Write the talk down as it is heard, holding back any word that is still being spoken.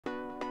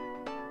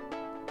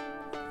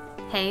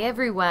Hey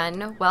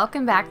everyone,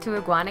 welcome back to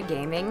Iguana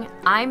Gaming.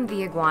 I'm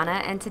the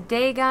Iguana, and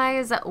today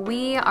guys,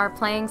 we are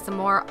playing some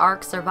more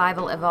ARK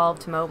Survival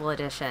Evolved Mobile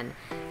Edition.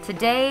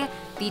 Today,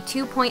 the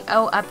 2.0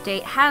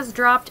 update has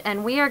dropped,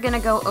 and we are going to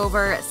go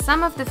over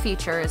some of the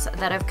features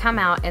that have come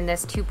out in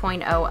this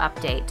 2.0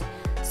 update.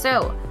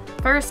 So,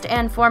 first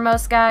and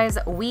foremost guys,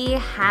 we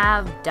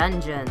have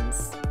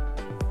dungeons.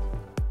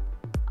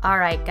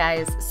 Alright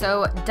guys,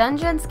 so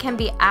dungeons can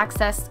be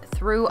accessed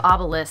through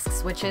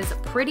obelisks, which is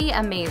pretty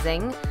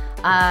amazing.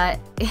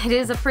 It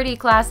is a pretty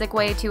classic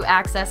way to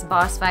access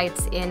boss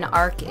fights in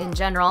ARK in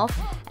general,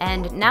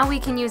 and now we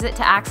can use it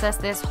to access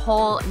this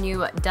whole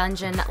new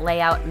dungeon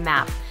layout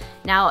map.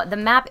 Now, the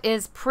map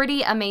is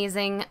pretty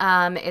amazing.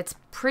 It's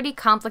pretty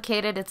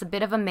complicated. It's a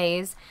bit of a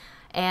maze,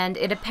 and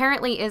it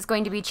apparently is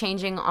going to be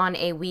changing on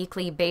a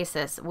weekly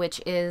basis,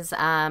 which is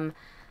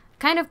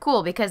kind of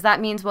cool because that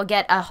means we'll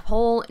get a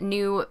whole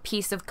new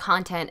piece of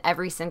content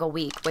every single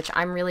week, which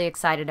I'm really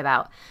excited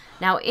about.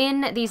 Now,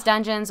 in these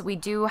dungeons, we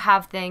do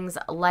have things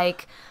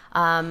like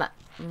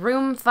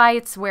room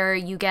fights where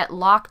you get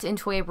locked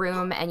into a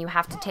room and you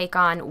have to take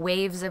on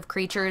waves of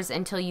creatures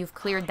until you've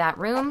cleared that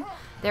room.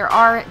 There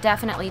are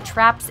definitely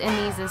traps in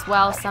these as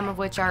well, some of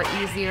which are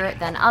easier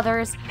than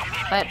others.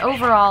 But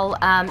overall,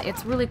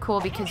 it's really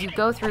cool because you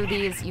go through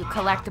these, you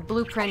collect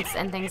blueprints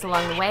and things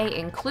along the way,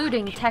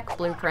 including tech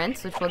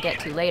blueprints, which we'll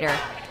get to later.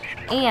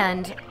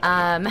 And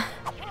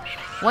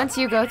once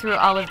you go through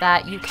all of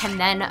that, you can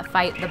then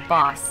fight the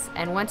boss.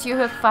 And once you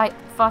have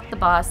fought the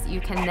boss,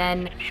 you can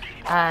then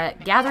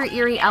gather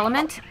EERIE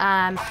element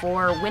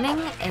for winning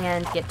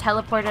and get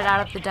teleported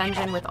out of the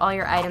dungeon with all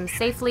your items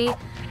safely.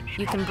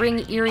 You can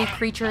bring EERIE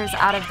creatures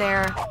out of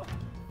there,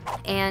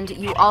 and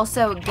you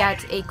also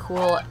get a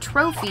cool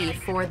trophy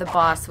for the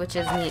boss, which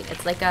is neat.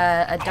 It's like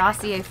a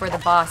dossier for the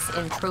boss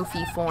in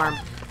trophy form,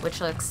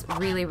 which looks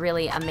really,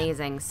 really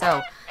amazing.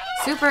 So,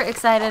 super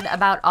excited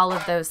about all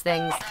of those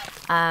things.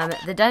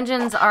 The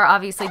dungeons are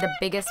obviously the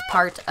biggest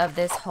part of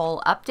this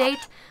whole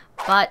update,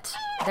 but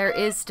there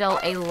is still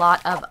a lot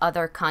of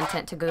other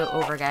content to go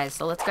over, guys.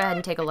 So let's go ahead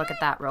and take a look at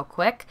that real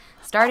quick,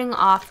 starting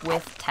off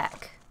with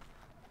tech.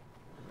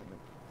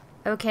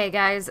 Okay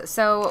guys,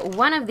 so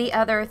one of the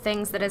other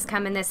things that has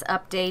come in this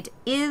update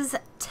is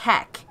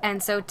tech.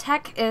 And so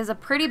tech is a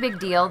pretty big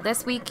deal.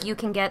 This week you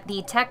can get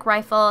the tech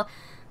rifle,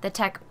 the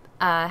tech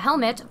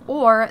helmet,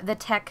 or the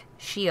tech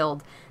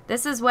shield.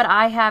 This is what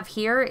I have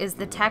here, is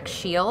the tech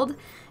shield.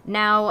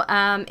 Now,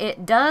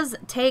 it does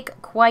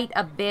take quite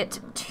a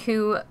bit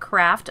to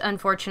craft,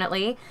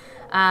 unfortunately.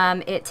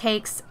 It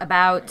takes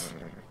about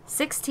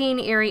 16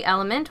 EERIE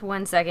element.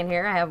 One second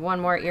here, I have one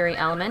more EERIE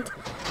element.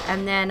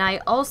 And then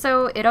it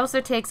also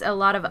takes a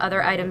lot of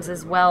other items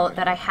as well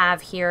that I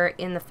have here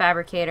in the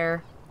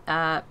fabricator.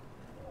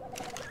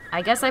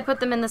 I guess I put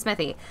them in the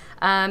smithy.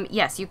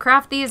 Yes, you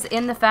craft these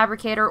in the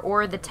fabricator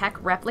or the tech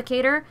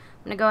replicator.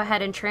 I'm gonna go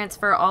ahead and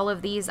transfer all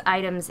of these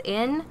items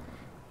in.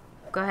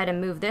 Go ahead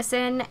and move this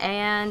in,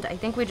 and I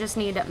think we just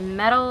need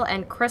metal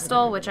and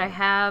crystal, which I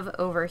have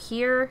over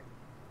here.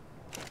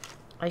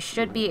 I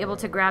should be able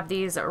to grab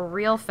these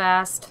real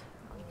fast.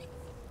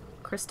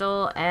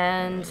 Crystal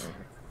and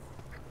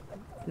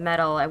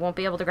metal. I won't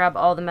be able to grab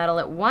all the metal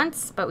at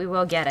once, but we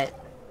will get it.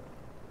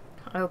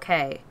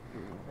 Okay.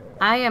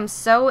 I am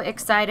so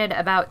excited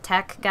about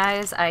tech,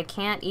 guys. I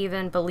can't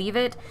even believe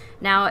it.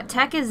 Now,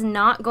 tech is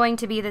not going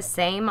to be the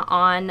same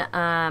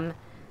on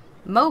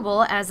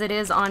mobile as it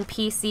is on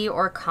PC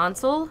or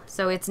console,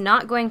 so it's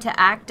not going to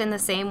act in the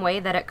same way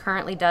that it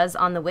currently does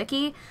on the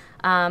wiki.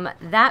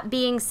 That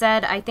being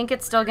said, I think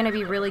it's still going to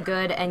be really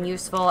good and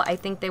useful. I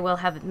think they will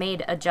have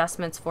made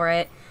adjustments for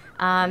it,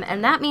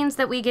 and that means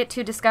that we get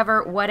to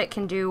discover what it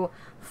can do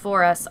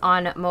for us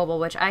on mobile,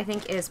 which I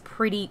think is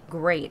pretty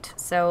great.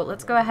 So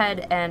let's go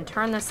ahead and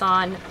turn this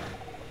on,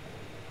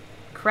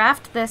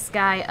 craft this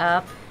guy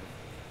up.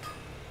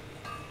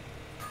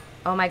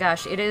 Oh my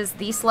gosh, it is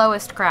the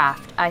slowest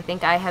craft I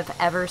think I have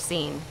ever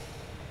seen.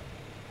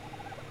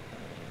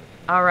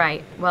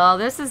 Alright, well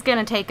this is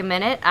gonna take a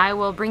minute. I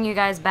will bring you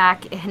guys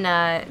back in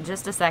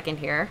just a second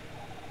here.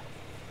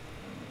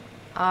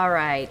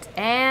 Alright,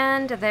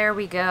 and there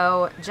we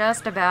go,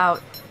 just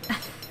about.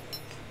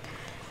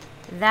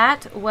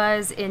 That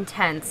was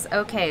intense.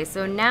 Okay,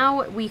 so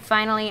now we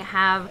finally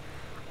have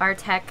our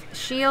tech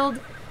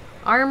shield.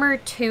 Armor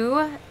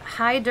 2,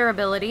 high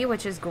durability,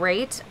 which is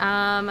great.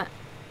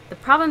 The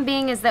problem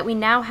being is that we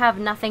now have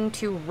nothing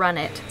to run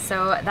it,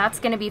 so that's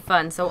going to be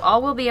fun. So all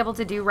we'll be able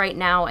to do right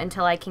now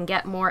until I can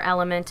get more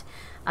element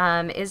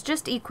is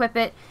just equip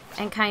it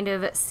and kind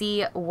of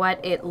see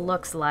what it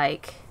looks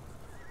like.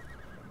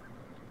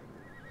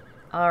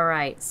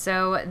 Alright,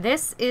 so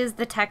this is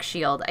the tech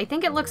shield. I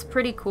think it looks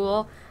pretty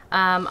cool.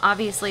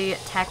 Obviously,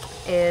 tech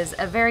is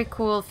a very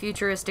cool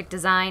futuristic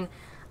design.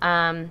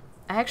 I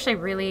actually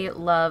really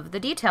love the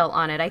detail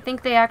on it. I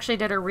think they actually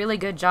did a really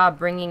good job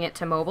bringing it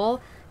to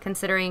mobile,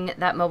 considering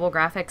that mobile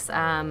graphics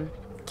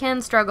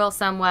can struggle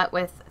somewhat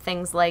with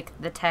things like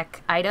the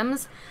tech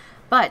items,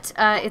 but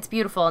it's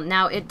beautiful.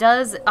 Now, it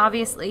does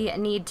obviously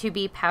need to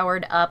be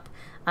powered up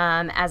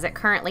as it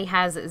currently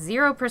has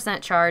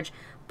 0% charge,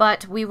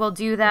 but we will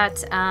do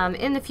that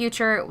in the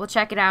future. We'll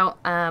check it out.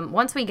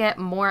 Once we get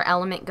more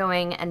element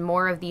going and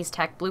more of these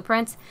tech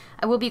blueprints,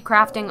 I will be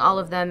crafting all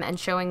of them and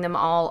showing them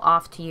all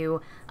off to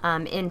you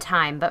in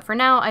time. But for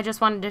now, I just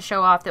wanted to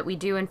show off that we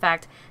do, in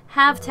fact,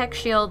 have tech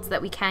shields,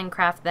 that we can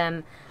craft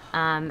them,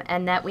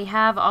 and that we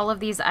have all of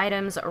these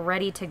items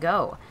ready to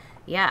go.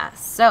 Yeah,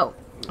 so,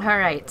 all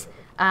right.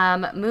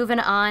 Moving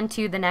on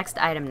to the next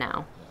item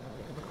now.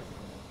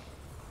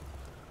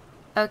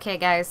 Okay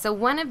guys, so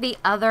one of the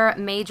other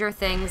major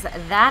things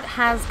that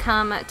has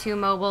come to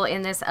mobile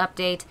in this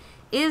update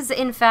is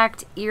in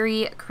fact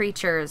EERIE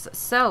creatures.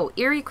 So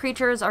EERIE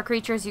creatures are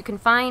creatures you can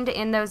find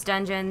in those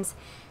dungeons,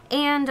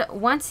 and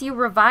once you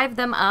revive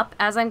them up,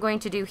 as I'm going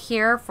to do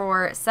here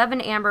for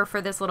 7 amber for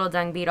this little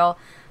dung beetle,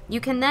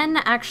 you can then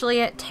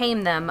actually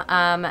tame them.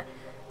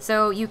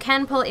 So you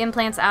can pull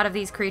implants out of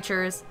these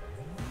creatures,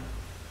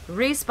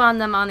 respawn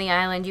them on the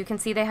island. You can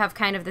see they have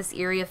kind of this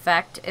eerie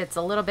effect. It's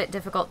a little bit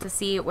difficult to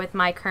see with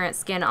my current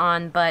skin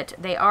on, but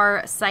they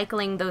are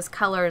cycling those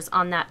colors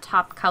on that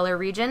top color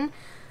region.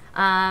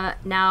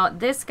 Now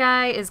this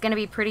guy is going to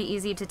be pretty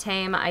easy to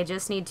tame. I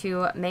just need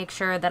to make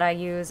sure that I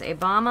use a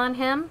bomb on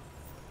him.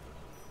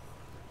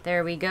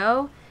 There we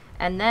go.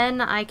 And then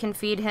I can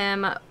feed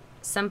him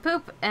some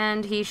poop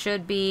and he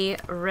should be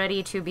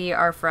ready to be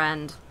our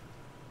friend.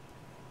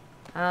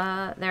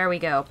 There we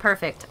go.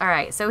 Perfect.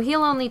 Alright, so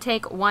he'll only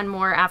take one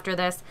more after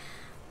this.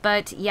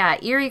 But yeah,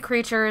 EERIE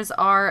creatures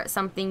are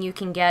something you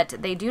can get.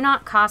 They do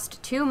not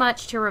cost too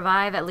much to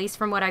revive, at least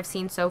from what I've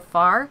seen so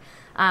far.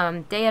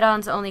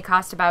 Daedons only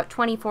cost about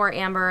 24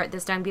 amber.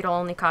 This dung beetle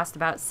only cost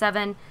about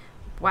 7.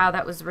 Wow,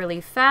 that was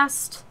really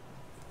fast.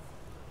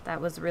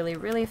 That was really,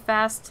 really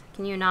fast.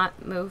 Can you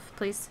not move,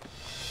 please?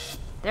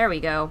 There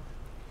we go.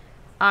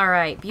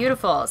 Alright,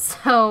 beautiful.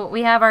 So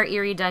we have our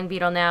EERIE dung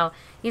beetle now.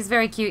 He's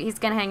very cute. He's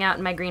going to hang out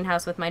in my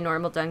greenhouse with my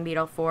normal dung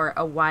beetle for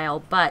a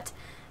while, but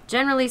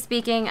generally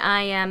speaking,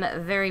 I am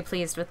very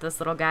pleased with this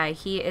little guy.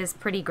 He is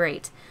pretty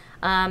great.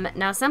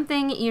 Now,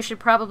 something you should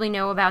probably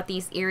know about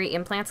these EERIE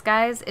implants,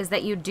 guys, is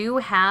that you do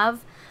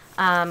have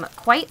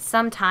quite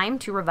some time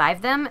to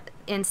revive them.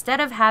 Instead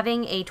of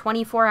having a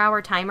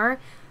 24-hour timer,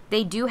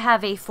 they do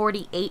have a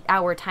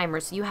 48-hour timer,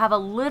 so you have a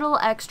little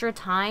extra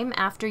time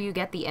after you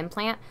get the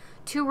implant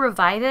to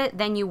revive it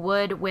than you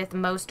would with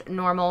most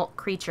normal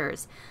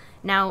creatures.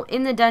 Now,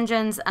 in the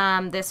dungeons,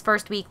 this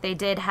first week, they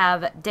did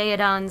have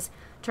Daedons,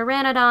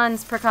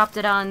 Pteranodons,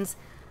 Procoptodons,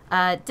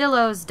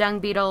 Dillos,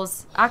 Dung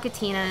Beetles,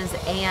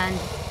 Acatinas,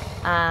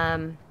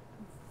 and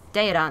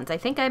Daedons. I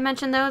think I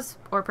mentioned those,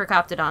 or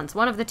Procoptodons.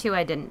 One of the two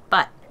I didn't,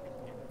 but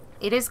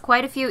it is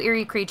quite a few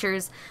EERIE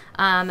creatures.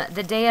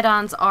 The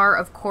Daedons are,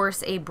 of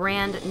course, a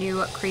brand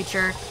new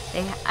creature.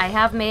 I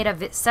have made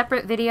a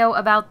separate video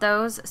about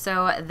those,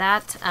 so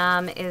that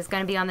is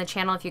going to be on the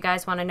channel if you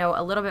guys want to know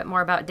a little bit more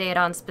about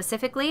Daedons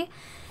specifically.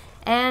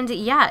 And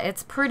yeah,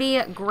 it's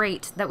pretty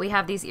great that we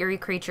have these EERIE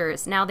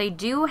creatures. Now, they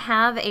do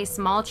have a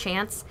small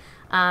chance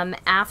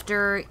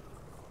after...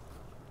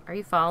 Are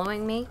you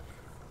following me?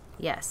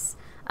 Yes.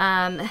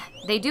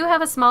 They do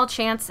have a small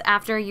chance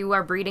after you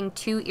are breeding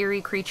 2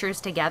 EERIE creatures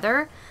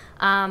together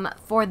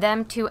for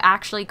them to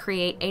actually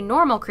create a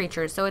normal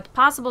creature. So it's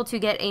possible to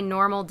get a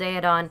normal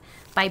Daedon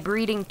by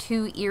breeding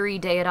 2 EERIE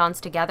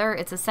Daedons together.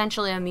 It's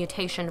essentially a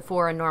mutation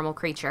for a normal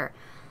creature.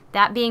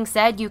 That being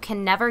said, you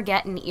can never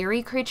get an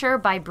EERIE creature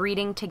by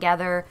breeding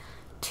together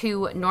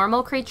 2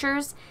 normal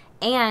creatures,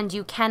 and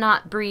you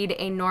cannot breed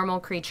a normal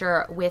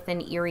creature with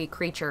an EERIE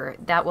creature.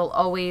 That will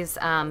always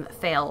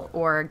fail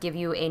or give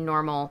you a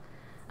normal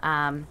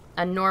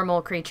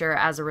creature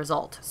as a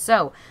result.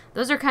 So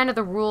those are kind of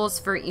the rules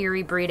for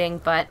EERIE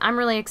breeding, but I'm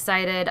really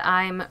excited.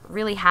 I'm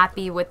really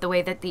happy with the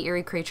way that the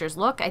EERIE creatures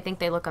look. I think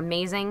they look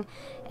amazing,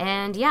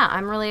 and yeah,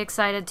 I'm really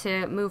excited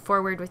to move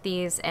forward with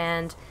these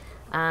and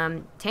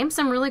tame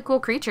some really cool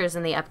creatures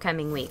in the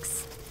upcoming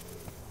weeks.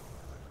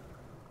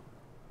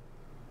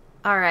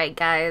 Alright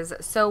guys,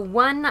 so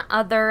one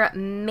other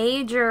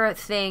major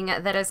thing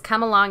that has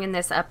come along in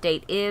this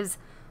update is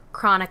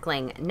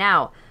chronicling.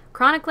 Now,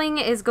 chronicling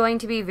is going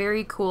to be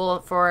very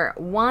cool for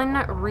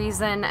one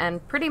reason,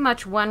 and pretty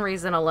much one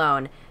reason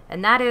alone,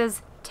 and that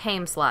is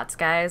tame slots,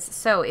 guys.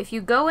 So if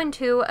you go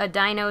into a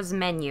dino's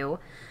menu,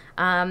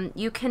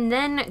 you can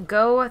then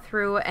go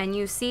through and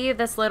you see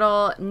this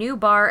little new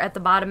bar at the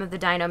bottom of the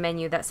dino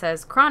menu that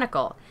says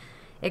Chronicle.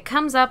 It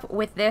comes up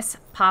with this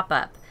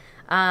pop-up.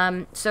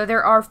 So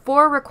there are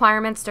 4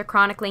 requirements to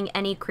chronicling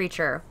any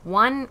creature.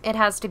 1, it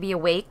has to be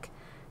awake.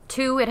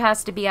 2, it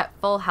has to be at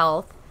full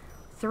health.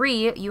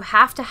 3, you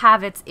have to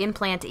have its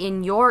implant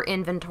in your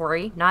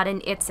inventory, not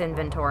in its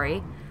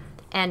inventory.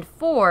 And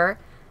 4,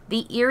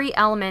 the EERIE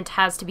element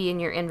has to be in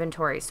your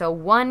inventory. So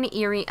 1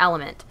 EERIE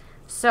element.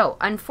 So,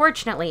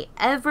 unfortunately,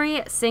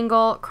 every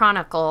single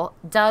chronicle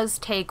does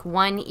take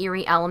 1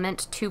 EERIE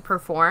element to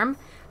perform.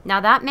 Now,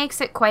 that makes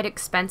it quite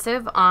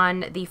expensive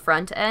on the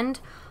front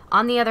end.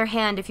 On the other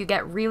hand, if you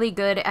get really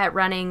good at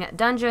running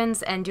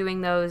dungeons and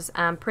doing those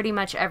pretty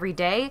much every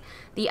day,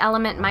 the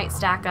element might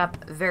stack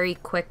up very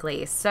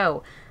quickly.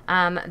 So,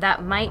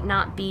 that might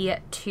not be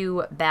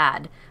too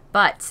bad.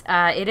 But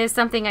it is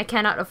something I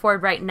cannot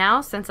afford right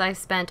now since I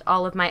spent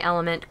all of my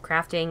element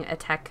crafting a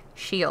TEK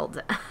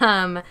shield.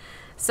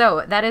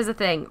 So that is a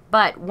thing.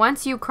 But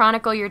once you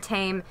chronicle your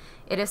tame,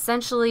 it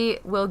essentially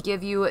will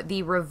give you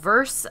the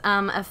reverse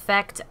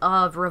effect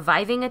of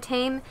reviving a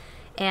tame,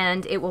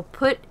 and it will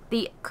put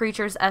the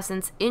creature's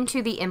essence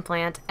into the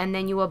implant, and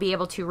then you will be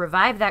able to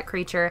revive that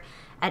creature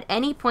at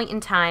any point in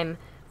time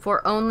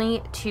for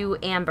only 2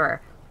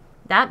 amber.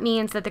 That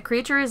means that the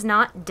creature is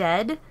not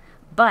dead,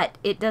 but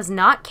it does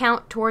not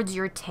count towards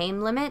your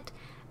tame limit,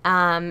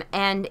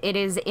 and it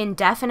is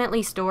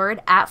indefinitely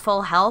stored at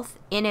full health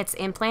in its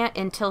implant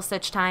until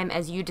such time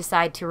as you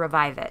decide to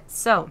revive it.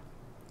 So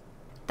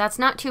that's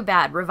not too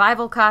bad.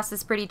 Revival cost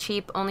is pretty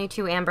cheap, only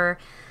 2 amber.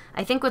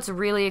 I think what's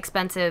really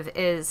expensive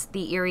is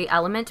the EERIE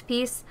element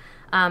piece.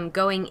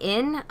 Going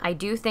in, I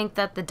do think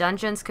that the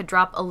dungeons could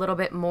drop a little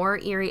bit more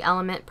EERIE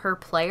element per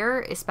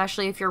player,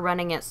 especially if you're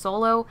running it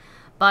solo,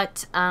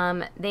 but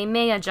they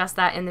may adjust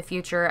that in the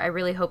future. I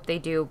really hope they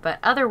do, but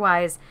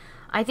otherwise,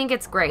 I think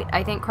it's great.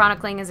 I think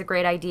chronicling is a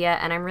great idea,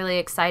 and I'm really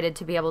excited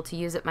to be able to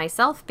use it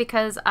myself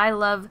because I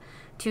love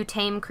to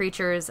tame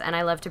creatures and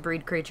I love to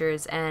breed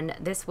creatures, and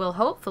this will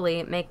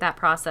hopefully make that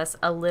process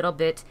a little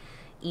bit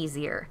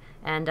easier.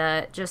 And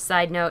just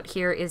side note,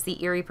 here is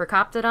the EERIE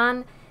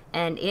Procoptodon,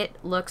 and it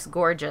looks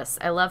gorgeous.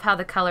 I love how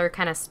the color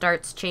kind of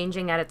starts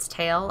changing at its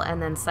tail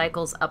and then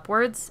cycles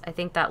upwards. I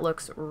think that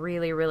looks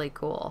really, really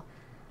cool.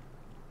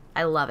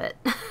 I love it.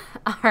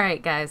 All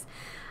right, guys.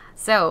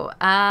 So,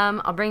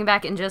 I'll bring you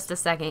back in just a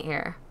second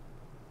here.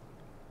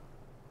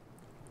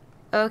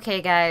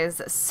 Okay,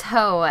 guys,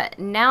 so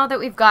now that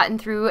we've gotten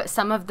through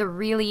some of the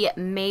really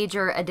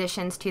major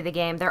additions to the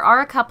game, there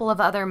are a couple of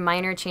other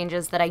minor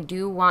changes that I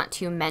do want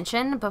to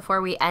mention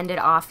before we end it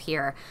off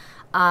here.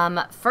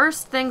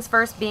 First things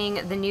first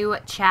being the new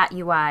chat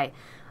UI.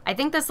 I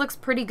think this looks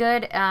pretty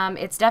good.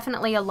 It's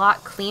definitely a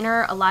lot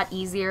cleaner, a lot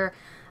easier.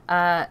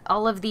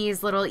 All of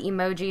these little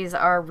emojis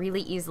are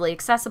really easily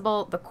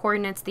accessible. The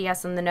coordinates, the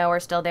yes and the no are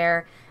still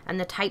there, and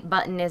the type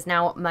button is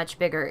now much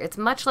bigger. It's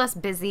much less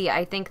busy.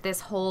 I think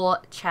this whole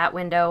chat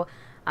window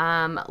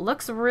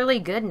looks really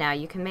good now.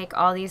 You can make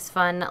all these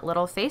fun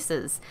little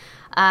faces.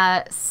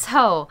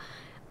 So,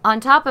 on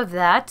top of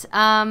that,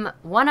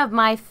 one of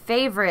my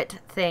favorite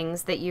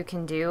things that you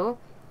can do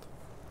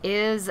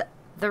is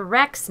the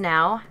Rex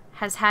now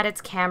has had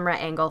its camera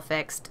angle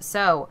fixed.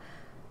 So,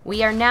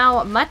 we are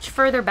now much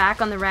further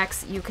back on the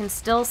Rex. You can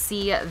still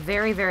see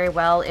very, very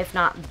well, if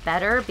not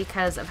better,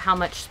 because of how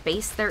much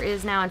space there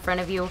is now in front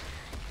of you.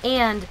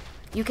 And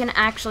you can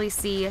actually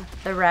see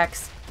the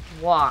Rex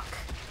walk.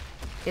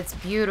 It's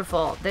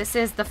beautiful. This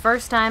is the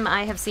first time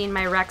I have seen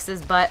my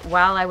Rex's butt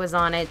while I was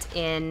on it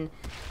in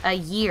a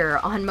year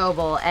on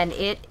mobile, and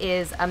it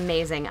is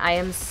amazing. I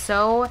am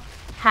so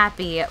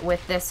happy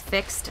with this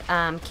fixed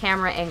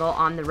camera angle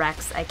on the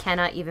Rex. I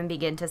cannot even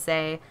begin to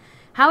say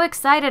how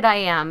excited I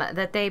am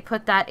that they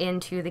put that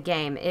into the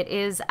game. It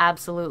is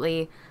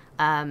absolutely,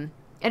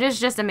 it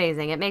is just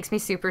amazing. It makes me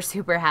super,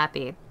 super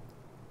happy.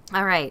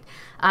 All right.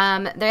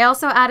 They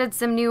also added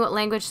some new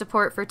language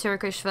support for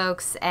Turkish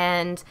folks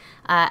and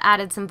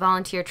added some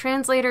volunteer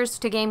translators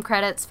to game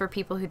credits for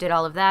people who did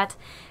all of that.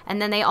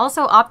 And then they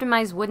also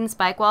optimized wooden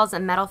spike walls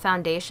and metal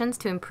foundations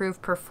to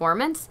improve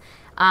performance.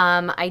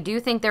 I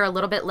do think they're a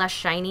little bit less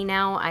shiny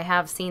now. I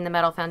have seen the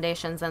metal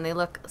foundations and they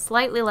look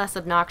slightly less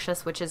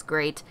obnoxious, which is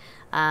great.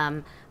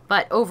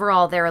 But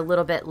overall, they're a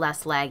little bit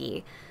less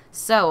laggy.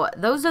 So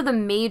those are the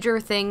major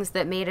things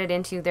that made it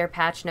into their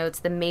patch notes,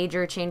 the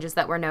major changes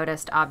that were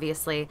noticed,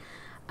 obviously.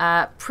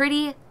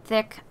 Pretty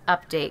thick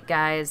update,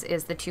 guys,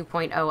 is the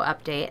 2.0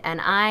 update, and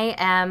I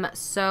am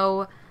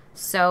so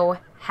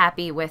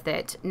happy with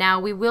it. Now,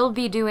 we will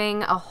be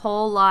doing a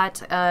whole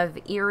lot of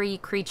EERIE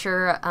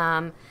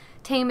creature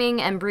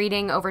taming and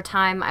breeding over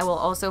time. I will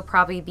also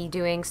probably be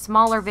doing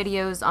smaller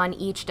videos on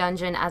each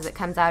dungeon as it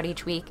comes out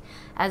each week,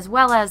 as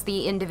well as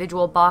the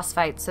individual boss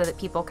fights so that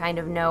people kind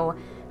of know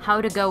how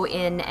to go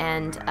in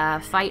and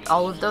fight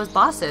all of those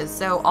bosses.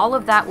 So all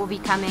of that will be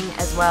coming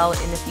as well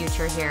in the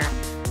future here.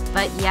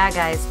 But yeah,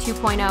 guys,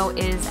 2.0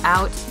 is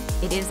out.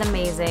 It is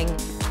amazing.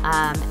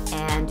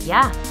 And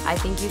yeah, I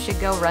think you should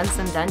go run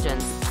some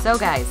dungeons. So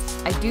guys,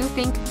 I do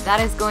think that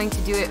is going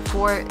to do it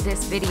for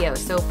this video.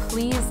 So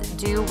please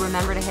do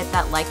remember to hit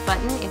that like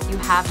button if you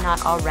have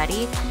not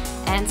already,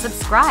 and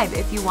subscribe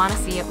if you want to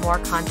see more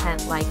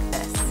content like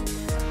this.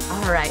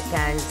 Alright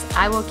guys,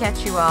 I will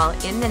catch you all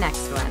in the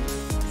next one.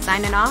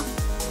 Signing off,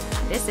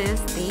 this is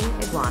the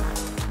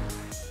Iguana.